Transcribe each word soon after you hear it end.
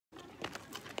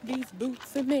These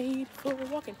boots are made for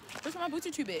walking. First of all, my boots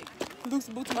are too big. Loose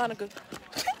boots, Monica.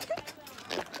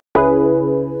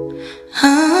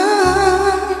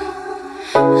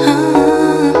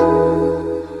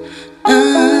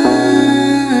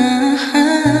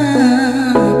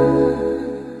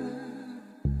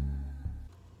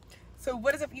 So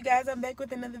what is up, you guys? I'm back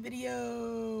with another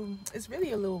video. It's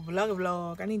really a little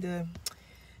vlog. I need to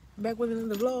back with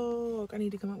another vlog. I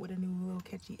need to come up with a new little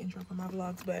catchy intro for my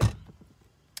vlogs, but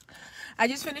I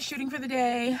just finished shooting for the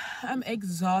day. I'm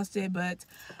exhausted, but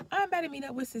I'm about to meet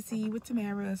up with Sissy, with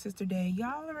Tamara, Sister Day.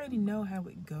 Y'all already know how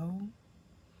it go.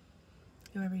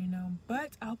 You already know.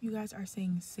 But I hope you guys are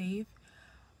staying safe.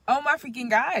 Oh my freaking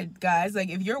God, guys. Like,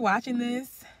 if you're watching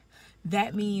this,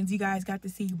 that means you guys got to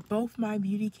see both my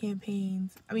beauty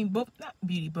campaigns. I mean, both, not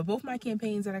beauty, but both my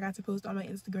campaigns that I got to post on my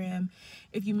Instagram.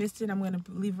 If you missed it, I'm going to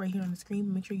leave it right here on the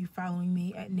screen. Make sure you're following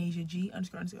me at NasiaG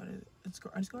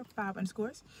 ___ 5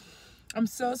 underscores. I'm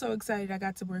so excited. I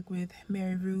got to work with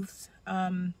Mary Ruths.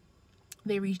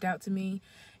 They reached out to me,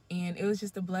 and it was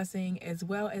just a blessing, as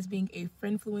well as being a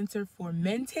Friendinfluncer for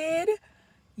Mented.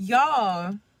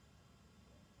 Y'all,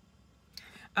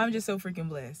 I'm just so freaking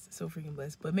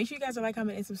blessed. But make sure you guys are like,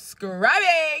 comment, and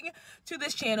subscribing to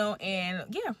this channel. And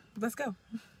yeah, let's go.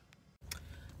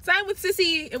 Sign with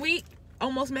Sissy, and we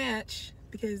almost match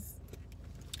because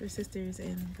we're sisters,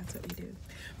 and that's what we do.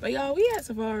 But y'all, we at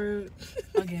Sephora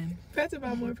again. That's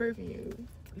about more perfume.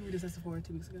 We were just at Sephora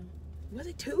 2 weeks ago. Was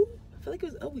it 2? I feel like it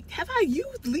was a week. Have I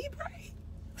used Libre?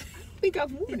 I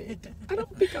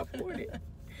don't think I've worn it.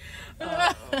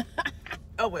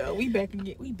 Oh well, we back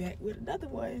again. We back with another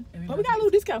one. But we got a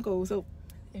little discount code, so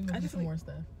I just some more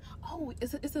stuff. Oh,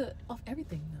 it's a off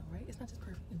everything though, right? It's not just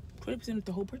perfume. 20% of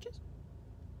the whole purchase.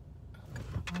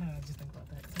 Why don't I just think about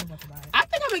that? 'Cause I'm about to buy it. I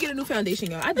think I'm gonna get a new foundation,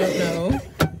 y'all. I don't know.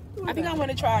 I think I want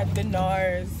to try the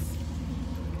NARS.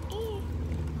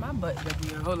 My butt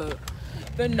W. Hold up.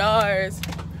 The NARS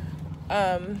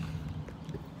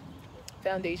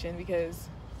foundation, because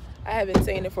I have been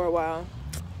saying it for a while.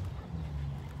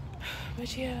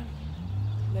 But yeah,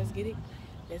 let's get it.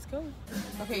 Let's go.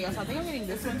 Okay, y'all, so I think I'm getting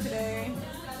this one today.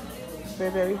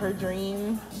 Burberry, her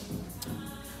dream.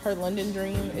 Her London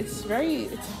dream. It's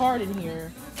hard in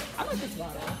here. I like this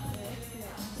bottle.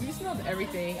 You smelled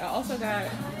everything. I also got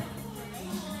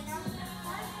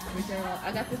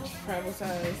the travel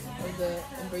size of the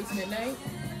Embrace Midnight.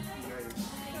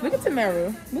 Look at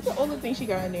Tamara. Look at all the things she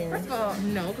got in there. First of all,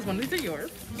 no, because one of these are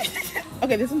yours.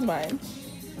 Okay, this one's mine.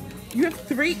 You have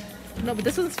 3. No, but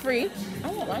this one's free. I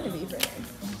want mine to be free.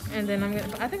 And then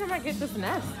I think I might get this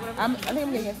nest. I think I'm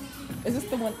gonna get. Is this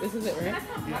the one? This is it, right?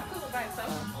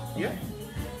 Yeah.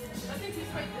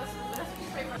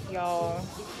 Y'all,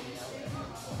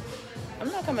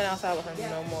 I'm not coming outside with her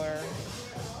no more.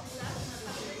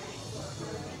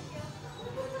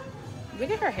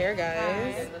 Look at her hair,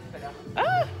 guys.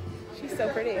 Ah, she's so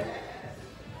pretty.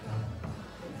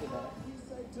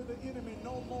 To the enemy,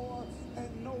 no more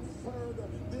and no further.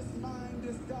 This mind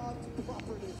is God's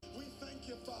property. We thank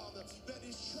you, Father, that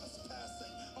he's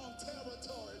trespassing on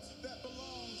territory that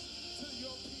belongs to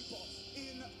your people.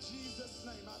 In Jesus'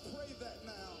 name, I pray that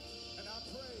now. And I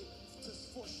pray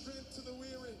for strength to the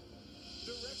weary,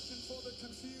 direction for the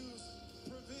confused,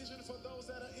 provision for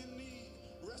those that are in need,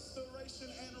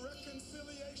 restoration and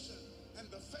reconciliation,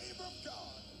 and the favor of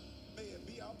God. May it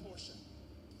be our portion.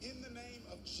 In the name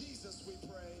of Jesus we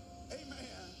pray.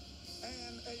 Amen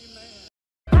and amen.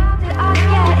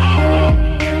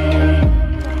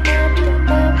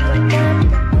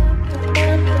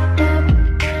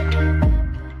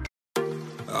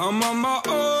 I'm on my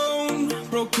own,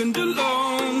 broken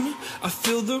alone. I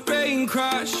feel the rain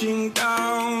crashing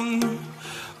down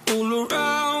all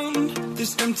around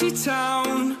this empty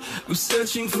town. I'm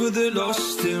searching for the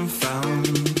lost and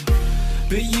found,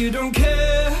 but you don't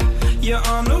care. You're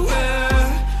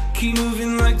unaware, keep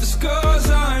moving like the scars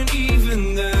aren't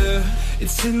even there.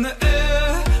 It's in the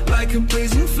air, like a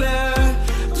blazing flare.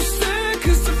 Don't stare,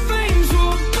 cause the flames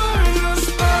will burn us.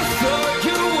 I thought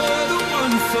you were the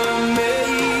one for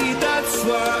me. That's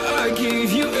why I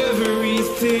gave you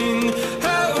everything.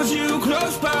 Held you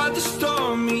close by the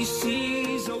stormy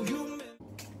seas. Oh, you.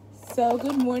 So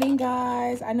good morning,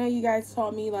 guys. I know you guys saw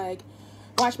me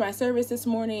watch my service this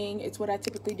morning. It's what I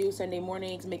typically do Sunday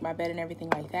mornings, make my bed and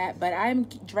everything like that. But I'm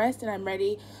dressed and I'm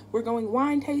ready. We're going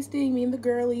wine tasting, me and the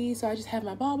girlies. So I just have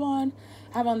my bob on.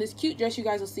 I have on this cute dress. You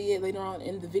guys will see it later on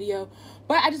in the video.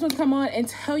 But I just want to come on and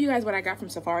tell you guys what I got from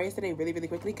Sephora yesterday really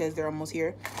quickly, because they're almost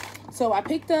here. So I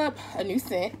picked up a new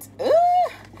scent.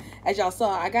 As y'all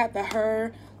saw, I got the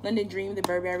Her London Dream, the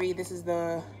Burberry. This is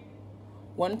the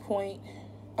 1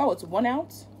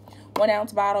 ounce 1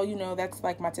 ounce bottle. You know, that's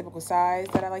like my typical size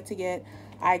that I like to get.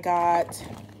 I got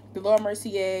the Laura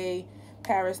Mercier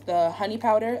Paris, the honey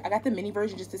powder. I got the mini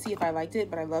version just to see if I liked it,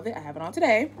 but I love it. I have it on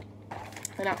today.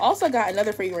 And I also got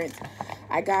another fragrance.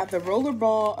 I got the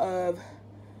Rollerball of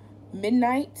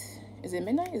Midnight. Is it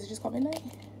Midnight? Is it just called Midnight?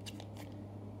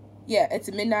 Yeah, it's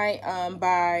a Midnight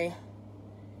by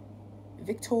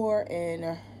Victor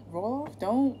and Roloff.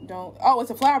 Don't. Oh,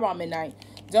 it's a Flower Bomb Midnight.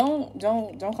 Don't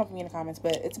come for me in the comments,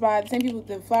 but it's by the same people with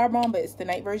the Flower Bomb, but it's the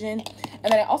night version.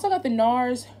 And then I also got the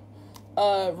NARS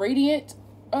Radiant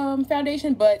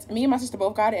foundation, but me and my sister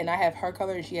both got it, and I have her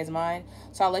color and she has mine.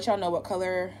 So I'll let y'all know what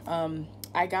color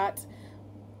I got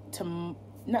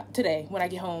not today when I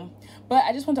get home. But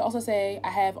I just want to also say I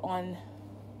have on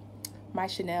my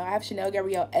Chanel. I have Chanel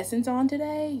Gabrielle Essence on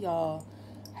today, y'all.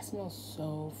 I smell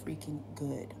so freaking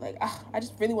good. Like, I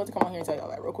just really want to come on here and tell y'all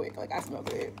that real quick. Like, I smell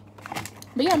good.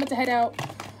 But yeah, I'm about to head out.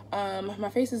 My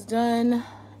face is done.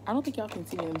 I don't think y'all can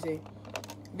see me. Let me see.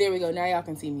 There we go. Now y'all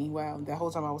can see me. Wow, that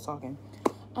whole time I was talking.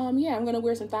 Yeah, I'm gonna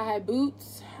wear some thigh-high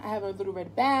boots. I have a little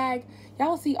red bag.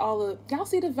 Y'all see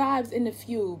the vibes in the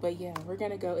fuel. But yeah, we're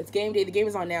gonna go. It's game day. The game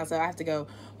is on now, so I have to go.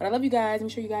 But I love you guys.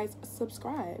 Make sure you guys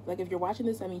subscribe. Like, if you're watching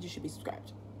this, that means you should be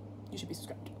subscribed. You should be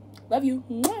subscribed. Love you.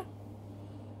 Mwah.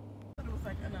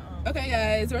 Okay,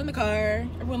 guys, we're in the car.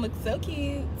 Everyone looks so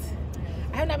cute.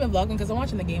 I have not been vlogging because I'm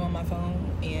watching the game on my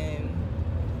phone, and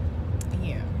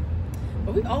yeah.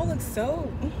 But we all look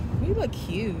so. We look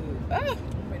cute. Ah.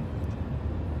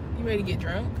 You ready to get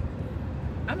drunk?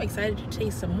 I'm excited to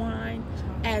taste some wine,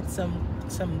 add some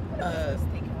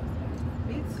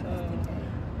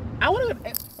I want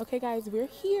to. Okay, guys, we're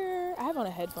here. I have on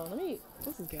a headphone.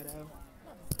 This is ghetto.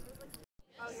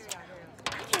 I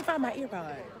can't find my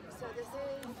earpod.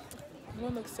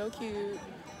 Everyone looks so cute.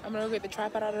 I'm gonna go get the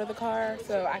tripod out of the car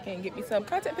so I can get me some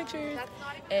content pictures.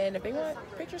 And if they want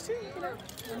pictures too, you know,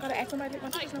 I'm gonna ask somebody to take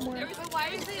my pictures no more. Why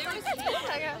is it?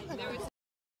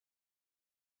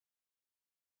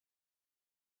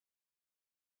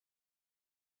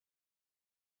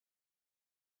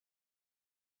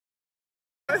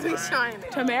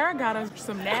 Tamara got us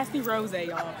some nasty rosé,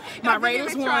 y'all. My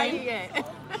Raiders won.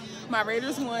 My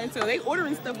Raiders won, so they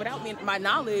ordering stuff without me, my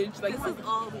knowledge. Like, this is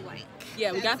all we like.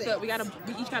 Yeah, we each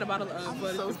got a bottle of. I'm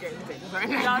so scared to take this right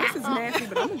now. Y'all, this is nasty,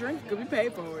 but I'm gonna drink because we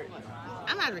paid for it.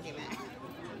 I'm not drinking that.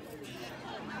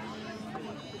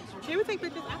 Can we take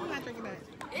pictures? I'm not drinking that.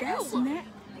 That's not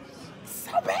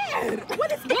so bad.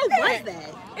 What is What that? was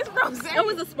that? It's rosé. It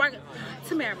was a spark.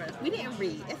 Tamara, we didn't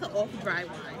read. It's an awful dry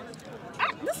wine.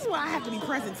 This is why I have to be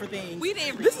present for things. We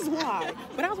didn't. This is why.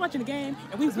 But I was watching the game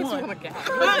and we won.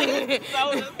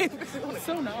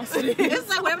 So nasty. It's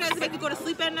like whatever that is to make you go to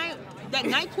sleep at night. That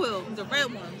NyQuil, the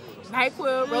red one.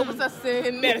 NyQuil,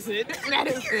 Robitussin, medicine.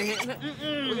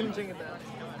 We're gonna drink it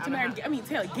though. Tamara,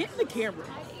 Taylor, get in the camera.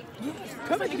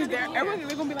 Come on, because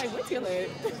everyone's gonna be like, where's Taylor at?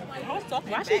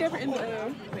 Why she never in the?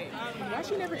 Why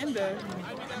she never in the?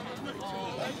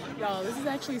 Y'all, this is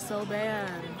actually so bad.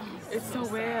 It's so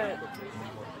bad.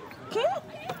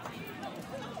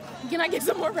 Can I get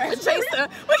some more raspberry?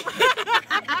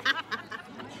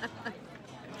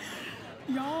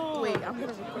 Y'all. Wait, I'm gonna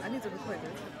record. I need to record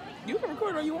this. You can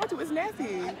record all you want to. It's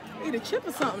nasty. Eat a chip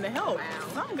or something to help. Wow.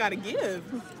 Something gotta give.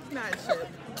 Not a chip.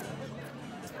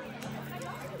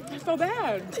 It's so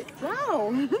bad.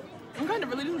 Wow. I'm kind of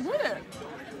really disappointed.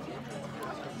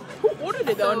 Who ordered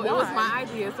it though? So it was my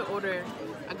idea to order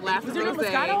a glass of rosé. Was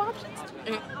there no Moscato options?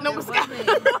 No Moscato.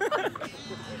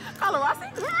 Colorasi,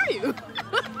 where are you?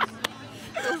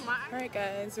 Alright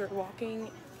guys, we're walking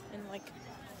in like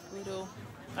little,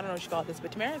 I don't know what you call this,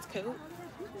 but Tamara's coat.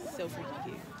 So freaking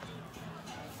cute.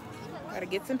 Gotta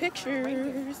get some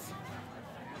pictures.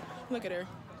 Look at her.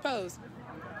 Pose.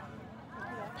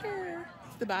 Her.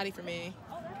 It's the body for me.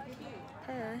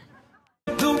 Her.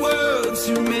 The words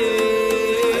you made.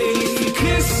 I used to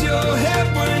kiss your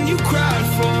head when you cried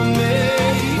for me.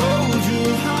 Hold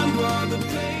your hand while the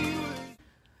pain was.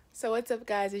 So what's up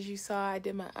guys? As you saw, I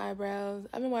did my eyebrows.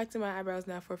 I've been waxing my eyebrows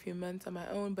now for a few months on my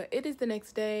own, but it is the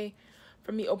next day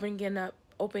for me opening up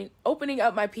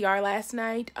my PR last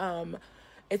night.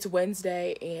 It's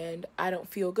Wednesday and I don't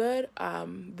feel good.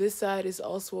 This side is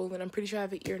all swollen. I'm pretty sure I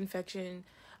have an ear infection.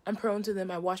 I'm prone to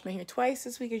them. I washed my hair twice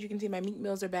this week. As you can see, my meat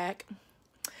meals are back.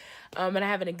 And I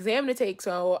have an exam to take,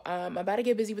 so I'm about to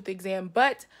get busy with the exam,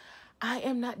 but I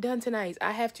am not done tonight.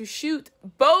 I have to shoot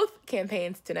both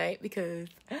campaigns tonight because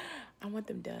I want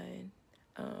them done.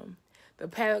 The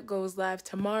palette goes live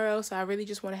tomorrow, so I really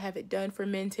just want to have it done for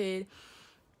Minted,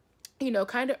 you know,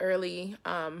 kind of early,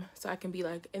 so I can be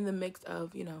like in the mix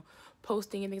of, you know,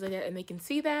 posting and things like that, and they can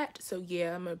see that. So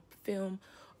yeah, I'm gonna film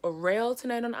a rail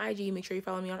tonight on IG. Make sure you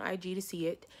follow me on IG to see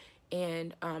it.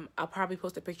 And I'll probably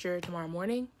post a picture tomorrow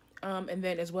morning. And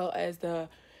then as well as the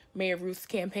Mayor Ruth's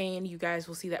campaign, you guys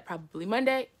will see that probably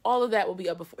Monday. All of that will be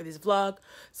up before this vlog.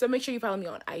 So make sure you follow me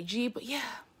on IG. But yeah,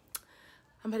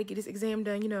 I'm about to get this exam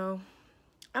done. You know,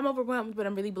 I'm overwhelmed, but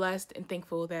I'm really blessed and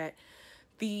thankful that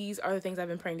these are the things I've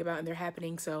been praying about and they're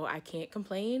happening. So I can't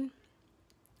complain,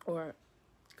 or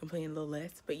complain a little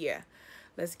less. But yeah,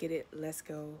 let's get it. Let's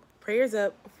go. Prayers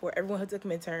up for everyone who took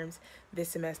midterms this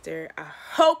semester. I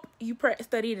hope you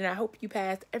studied and I hope you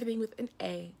passed everything with an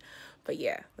A. But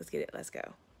yeah, let's get it. Let's go.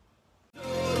 Keep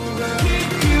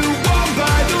you warm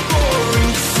by the